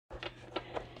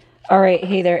All right,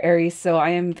 hey there, Aries. So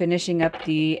I am finishing up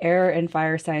the air and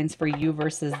fire signs for you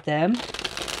versus them.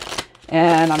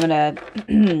 And I'm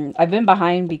gonna, I've been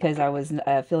behind because I was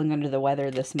feeling under the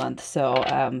weather this month. So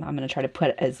I'm gonna try to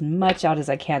put as much out as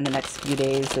I can the next few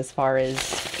days as far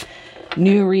as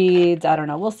new reads. I don't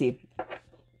know, we'll see.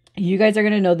 You guys are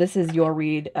going to know this is your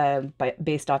read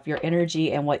based off your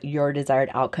energy and what your desired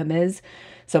outcome is.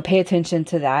 So pay attention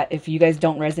to that. If you guys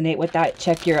don't resonate with that,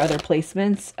 check your other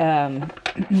placements. And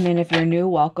if you're new,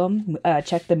 welcome.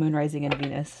 Check the moon, rising, and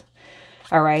Venus.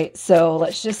 All right. So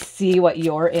let's just see what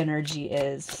your energy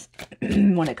is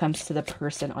when it comes to the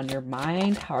person on your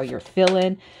mind, how you're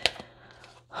feeling.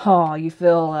 Oh, you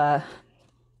feel...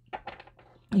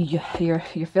 you're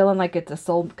feeling like it's a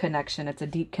soul connection. It's a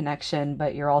deep connection,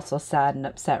 but you're also sad and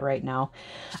upset right now.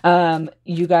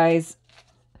 You guys,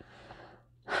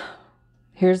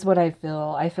 here's what I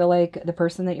feel. I feel like the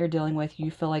person that you're dealing with,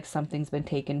 you feel like something's been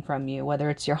taken from you, whether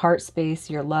it's your heart space,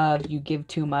 your love, you give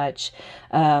too much.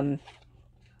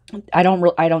 I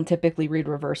don't typically read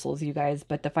reversals, you guys,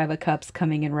 but the Five of Cups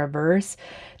coming in reverse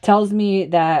tells me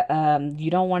that you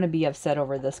don't want to be upset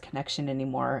over this connection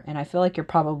anymore. And I feel like you're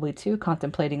probably too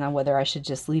contemplating on whether I should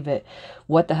just leave it.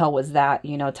 What the hell was that,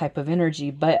 you know, type of energy.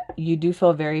 But you do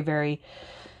feel very, very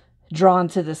drawn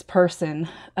to this person.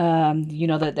 You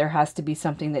know that there has to be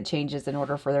something that changes in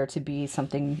order for there to be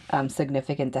something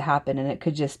significant to happen. And it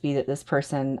could just be that this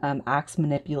person acts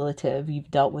manipulative.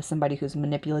 You've dealt with somebody who's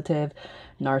manipulative,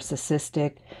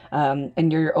 narcissistic,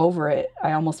 and you're over it.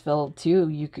 I almost feel too,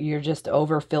 you're just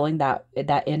over feeling that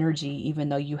energy, even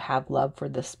though you have love for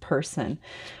this person.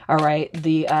 All right.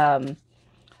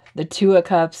 The Two of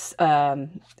Cups,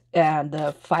 and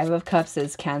the Five of Cups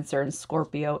is Cancer and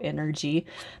Scorpio energy.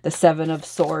 The Seven of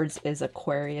Swords is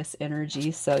Aquarius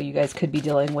energy. So you guys could be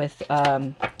dealing with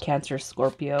Cancer,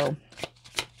 Scorpio,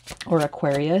 or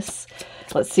Aquarius.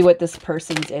 Let's see what this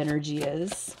person's energy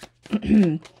is.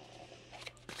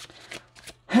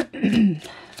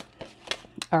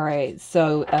 All right.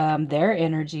 So their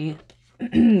energy,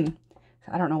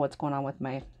 I don't know what's going on with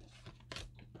my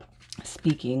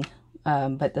speaking.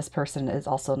 But this person is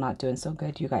also not doing so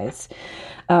good, you guys.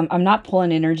 I'm not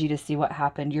pulling energy to see what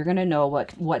happened. You're going to know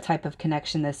what type of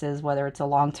connection this is, whether it's a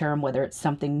long-term, whether it's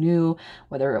something new,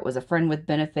 whether it was a friend with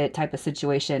benefit type of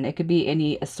situation. It could be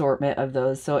any assortment of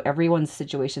those. So everyone's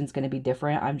situation is going to be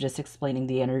different. I'm just explaining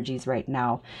the energies right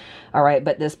now. All right.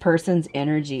 But this person's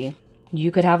energy, you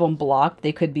could have them blocked.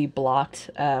 They could be blocked.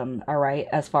 All right.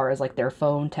 As far as like their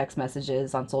phone, text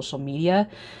messages, on social media.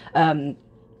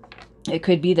 It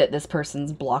could be that this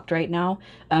person's blocked right now.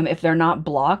 If they're not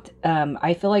blocked,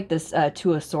 I feel like this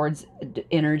Two of Swords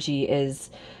energy is,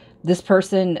 this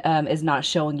person is not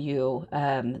showing you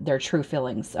their true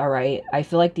feelings, all right? I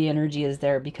feel like the energy is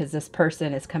there because this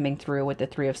person is coming through with the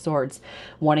Three of Swords,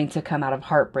 wanting to come out of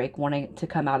heartbreak, wanting to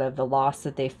come out of the loss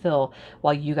that they feel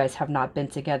while you guys have not been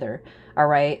together, all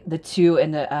right? The Two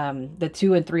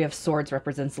and Three of Swords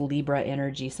represents Libra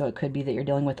energy, so it could be that you're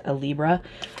dealing with a Libra.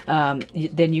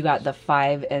 Then you got the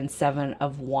Five and Seven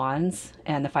of Wands,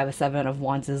 and the Five of Seven of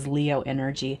Wands is Leo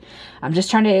energy. I'm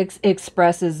just trying to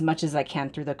express as much as I can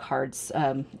through the cards,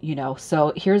 you know.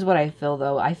 So here's what I feel,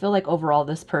 though. I feel like overall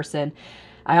this person,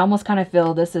 I almost kind of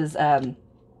feel this is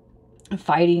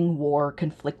fighting, war,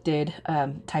 conflicted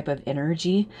type of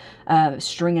energy,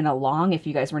 stringing along. If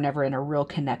you guys were never in a real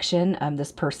connection,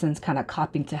 this person's kind of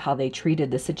copying to how they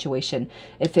treated the situation,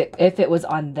 if it was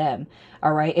on them.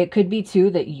 All right. It could be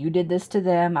too that you did this to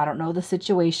them. I don't know the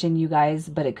situation, you guys,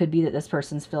 but it could be that this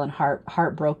person's feeling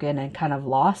heartbroken and kind of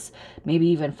lost, maybe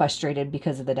even frustrated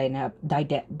because of the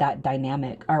that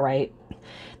dynamic. All right.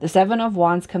 The Seven of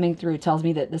Wands coming through tells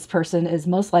me that this person is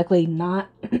most likely not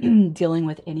dealing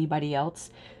with anybody else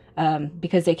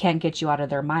because they can't get you out of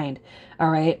their mind.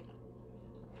 All right.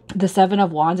 The Seven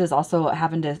of Wands is also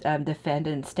having to defend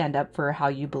and stand up for how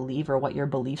you believe or what your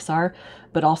beliefs are,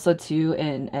 but also too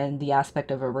in the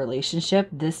aspect of a relationship.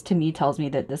 This to me tells me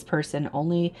that this person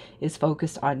only is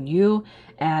focused on you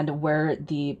and where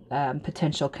the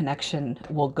potential connection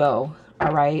will go.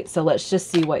 All right, so let's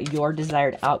just see what your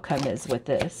desired outcome is with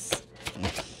this.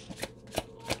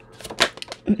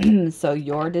 So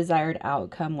your desired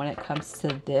outcome when it comes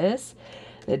to this,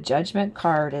 the Judgment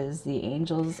card is the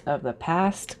angels of the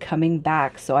past coming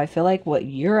back. So I feel like what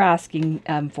you're asking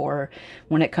for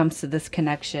when it comes to this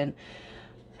connection,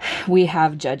 we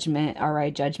have Judgment. All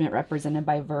right, Judgment represented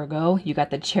by Virgo. You got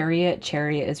the Chariot.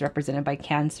 Chariot is represented by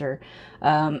Cancer.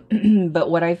 But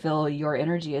what I feel your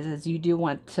energy is you do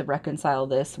want to reconcile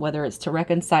this, whether it's to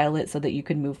reconcile it so that you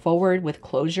can move forward with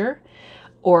closure,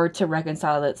 or to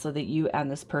reconcile it so that you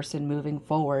and this person moving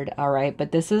forward. All right.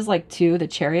 But this is like two, the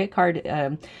Chariot card.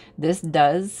 This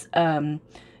does,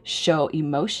 show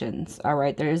emotions. All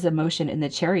right. There is emotion in the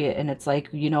Chariot, and it's like,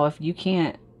 you know, if we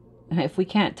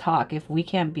can't talk, if we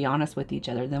can't be honest with each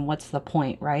other, then what's the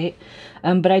point, right?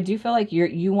 But I do feel like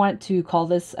you want to call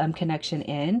this connection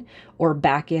in or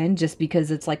back in, just because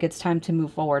it's like it's time to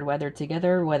move forward, whether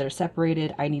together, whether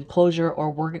separated. I need closure, or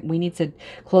we need to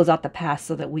close out the past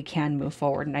so that we can move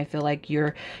forward. And I feel like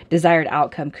your desired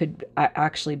outcome could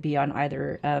actually be on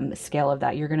either scale of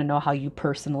that. You're going to know how you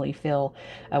personally feel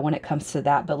when it comes to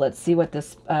that. But let's see what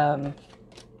this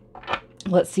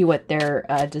let's see what their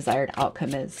desired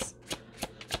outcome is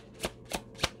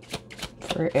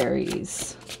for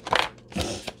Aries.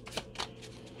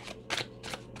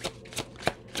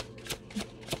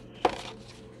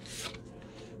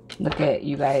 Look at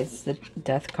you guys, the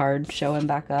Death card showing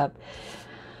back up.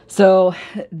 So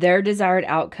their desired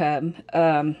outcome,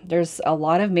 there's a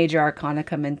lot of major arcana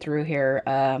coming through here.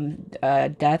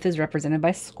 Death is represented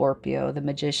by Scorpio. The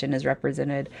Magician is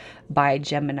represented by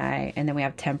Gemini. And then we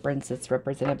have Temperance that's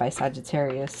represented by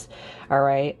Sagittarius. All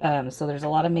right. So there's a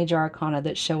lot of major arcana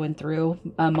that's showing through.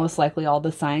 Most likely all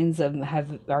the signs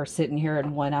are sitting here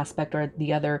in one aspect or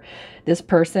the other. This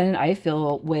person, I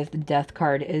feel, with the Death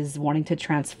card is wanting to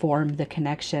transform the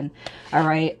connection. All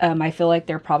right. I feel like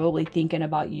they're probably thinking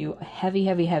about you heavy,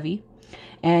 heavy, heavy.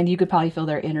 And you could probably feel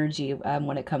their energy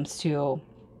when it comes to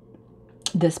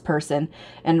this person.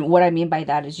 And what I mean by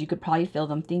that is you could probably feel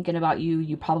them thinking about you.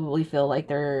 You probably feel like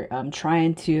they're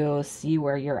trying to see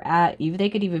where you're at. Even they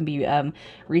could even be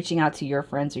reaching out to your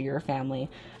friends or your family.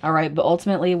 All right. But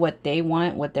ultimately what they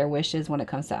want, what their wish is when it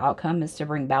comes to outcome, is to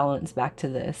bring balance back to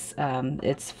this.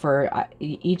 It's for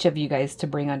each of you guys to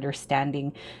bring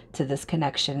understanding to this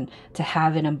connection, to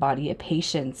have and embody a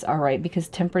patience. All right. Because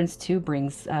Temperance too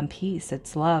brings peace.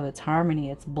 It's love. It's harmony.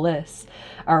 It's bliss.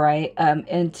 All right.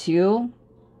 And two,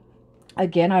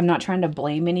 again, I'm not trying to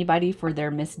blame anybody for their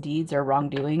misdeeds or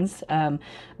wrongdoings,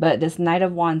 but this Knight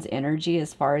of Wands energy,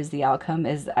 as far as the outcome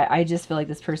is, I just feel like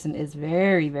this person is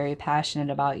very, very passionate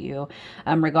about you,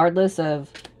 regardless of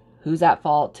who's at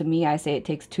fault. To me, I say it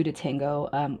takes two to tango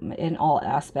in all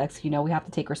aspects. You know, we have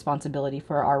to take responsibility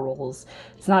for our roles.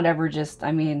 It's not ever just,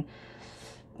 I mean,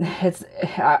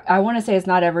 I want to say it's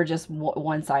not ever just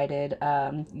one-sided,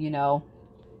 you know.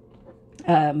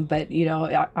 But you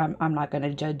know, I'm not going to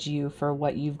judge you for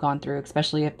what you've gone through,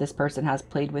 especially if this person has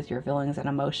played with your feelings and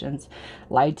emotions,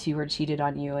 lied to you or cheated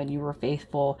on you, and you were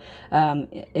faithful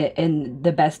in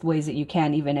the best ways that you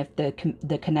can, even if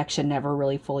the connection never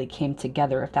really fully came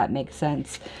together, if that makes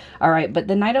sense. All right, but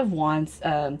the Knight of Wands,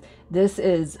 this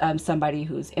is somebody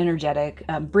who's energetic,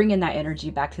 bringing that energy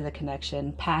back to the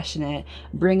connection, passionate,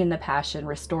 bringing the passion,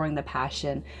 restoring the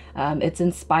passion. It's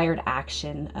inspired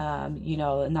action, you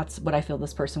know, and that's what I feel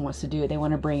this person wants to do. They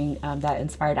want to bring that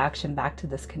inspired action back to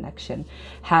this connection,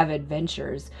 have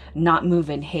adventures, not move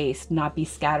in haste, not be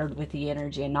scattered with the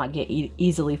energy, and not get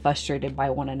easily frustrated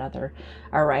by one another.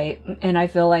 All right. And I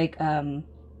feel like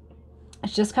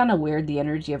it's just kind of weird, the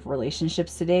energy of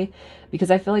relationships today,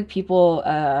 because I feel like people,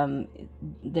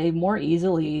 they more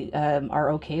easily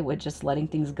are okay with just letting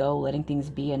things go, letting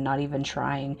things be, and not even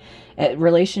trying.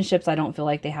 Relationships, I don't feel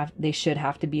like they should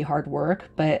have to be hard work,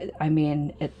 but I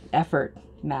mean, effort,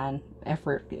 man,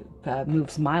 effort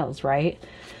moves miles, right?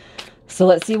 So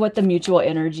let's see what the mutual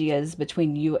energy is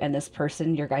between you and this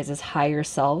person, your guys' higher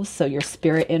selves. So your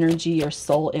spirit energy, your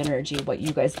soul energy, what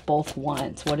you guys both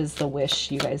want. What is the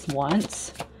wish you guys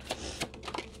want?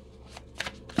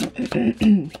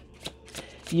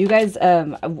 You guys,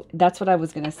 that's what I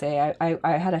was going to say.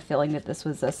 I had a feeling that this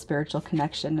was a spiritual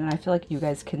connection, and I feel like you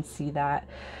guys can see that.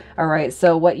 All right,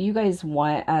 so what you guys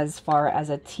want as far as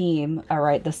a team, all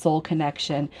right, the soul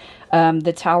connection,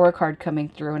 the Tower card coming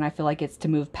through, and I feel like it's to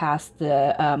move past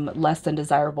the less than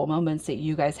desirable moments that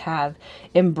you guys have.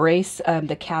 Embrace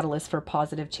the catalyst for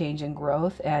positive change and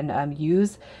growth, and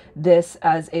use this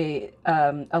as a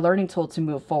learning tool to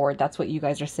move forward. That's what you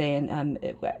guys are saying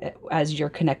as you're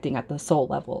connecting at the soul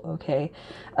level, okay?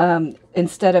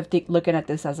 Instead of looking at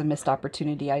this as a missed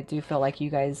opportunity, I do feel like you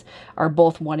guys are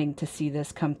both wanting to see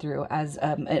this come through as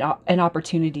an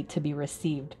opportunity to be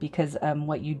received, because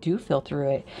what you do feel through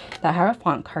it, the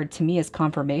Hierophant card to me is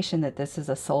confirmation that this is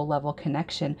a soul level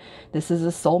connection. This is a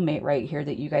soulmate right here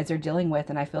that you guys are dealing with,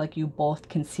 and I feel like you both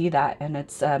can see that, and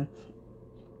it's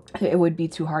it would be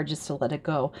too hard just to let it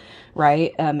go,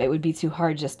 right? It would be too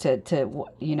hard just to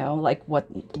you know, like what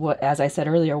as I said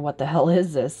earlier, what the hell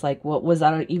is this? Like, what was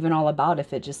that even all about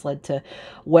if it just led to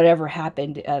whatever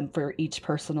happened for each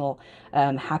personal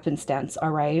happenstance? All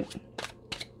right.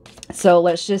 So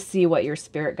let's just see what your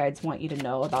spirit guides want you to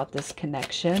know about this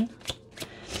connection.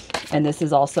 And this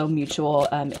is also mutual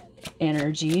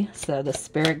energy. So the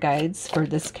spirit guides for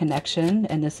this connection,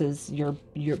 and this is your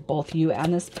both you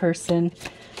and this person.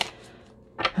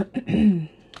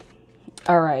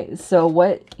 All right, so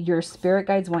what your spirit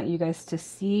guides want you guys to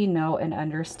see, know, and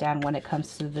understand when it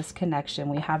comes to this connection.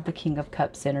 We have the King of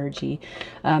Cups energy.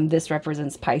 This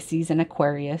represents Pisces and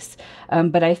Aquarius.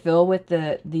 But I feel with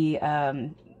the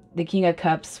King of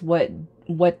Cups,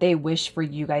 what they wish for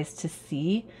you guys to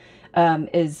see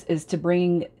is to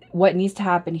bring what needs to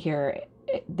happen here,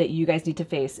 that you guys need to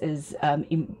face is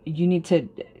you need to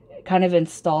kind of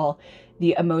install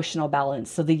the emotional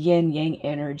balance. So the yin yang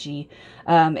energy,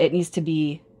 it needs to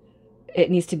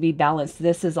be balanced.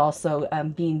 This is also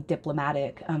being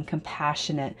diplomatic,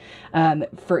 compassionate,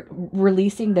 for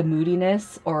releasing the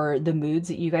moodiness or the moods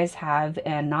that you guys have,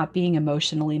 and not being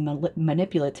emotionally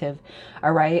manipulative.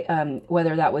 All right.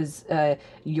 Whether that was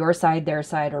your side, their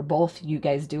side, or both you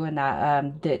guys doing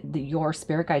that, your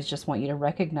spirit guides just want you to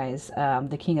recognize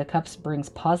the King of Cups brings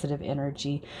positive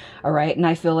energy. All right. And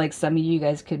I feel like some of you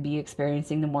guys could be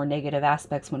experiencing the more negative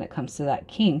aspects when it comes to that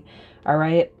King. All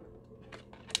right.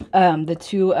 The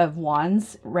Two of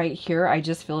Wands right here, I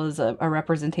just feel is a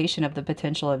representation of the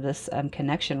potential of this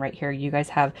connection right here. You guys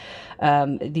have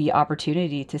the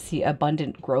opportunity to see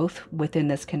abundant growth within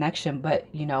this connection, but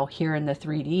you know, here in the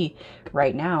 3D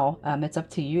right now, it's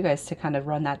up to you guys to kind of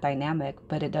run that dynamic,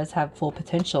 but it does have full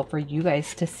potential for you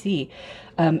guys to see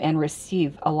and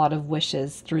receive a lot of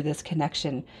wishes through this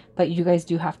connection. But you guys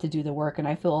do have to do the work, and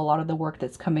I feel a lot of the work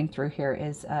that's coming through here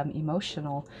is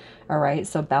emotional. All right,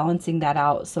 so balancing that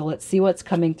out. So let's see what's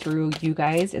coming through you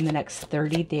guys in the next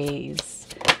 30 days.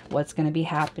 What's going to be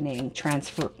happening,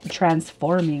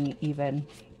 transforming even.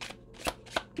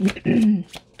 in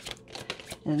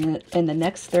the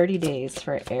next 30 days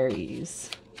for Aries.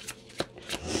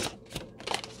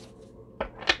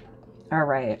 All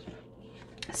right.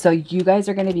 So you guys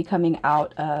are going to be coming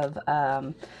out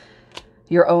of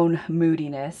your own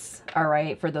moodiness. All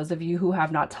right. For those of you who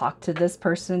have not talked to this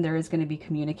person, there is going to be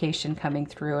communication coming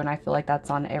through. And I feel like that's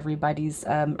on everybody's,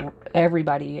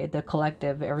 everybody, the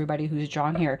collective, everybody who's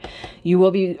drawn here. You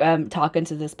will be talking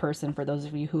to this person, for those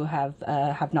of you who have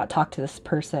not talked to this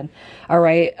person. All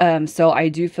right. So I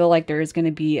do feel like there is going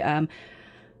to be,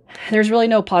 there's really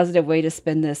no positive way to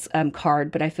spin this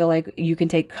card, but I feel like you can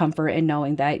take comfort in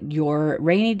knowing that your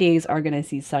rainy days are going to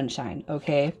see sunshine,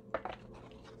 okay?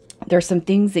 There's some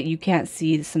things that you can't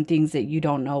see, some things that you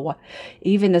don't know. What,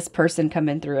 even this person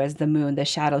coming through as the moon, the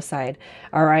shadow side.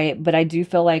 All right. But I do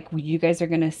feel like you guys are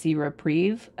going to see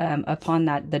reprieve upon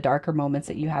that, the darker moments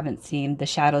that you haven't seen, the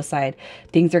shadow side.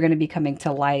 Things are going to be coming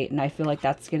to light. And I feel like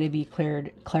that's going to be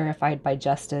clarified by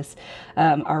justice.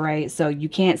 All right. So you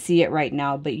can't see it right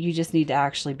now, but you just need to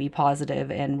actually be positive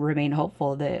and remain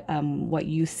hopeful that what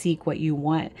you seek, what you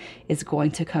want is going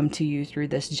to come to you through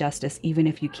this justice, even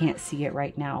if you can't see it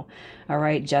right now. All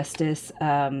right, justice,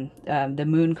 the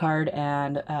moon card,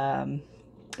 and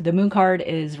the moon card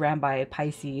is ran by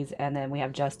Pisces, and then we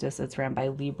have justice, it's ran by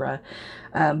Libra.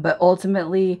 But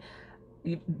ultimately,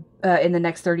 in the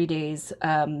next 30 days,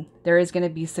 there is going to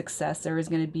be success, there is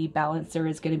going to be balance, there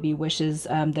is going to be wishes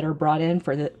that are brought in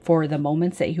for the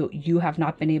moments that you have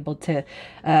not been able to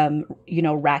you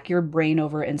know, rack your brain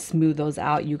over and smooth those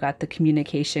out. You got the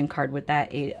communication card with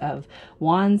that 8 of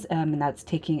Wands, and that's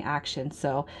taking action.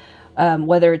 So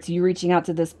whether it's you reaching out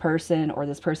to this person or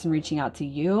this person reaching out to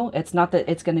you, it's not that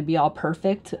it's going to be all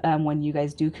perfect when you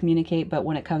guys do communicate, but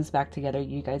when it comes back together,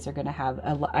 you guys are going to have,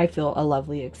 I feel, a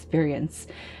lovely experience.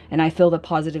 And I feel the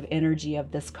positive energy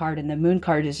of this card. And the moon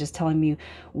card is just telling me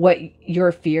what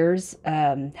your fears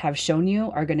have shown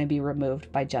you are going to be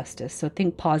removed by justice. So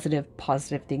think positive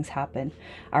things happen.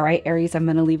 All right, Aries, I'm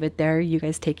going to leave it there. You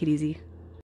guys take it easy.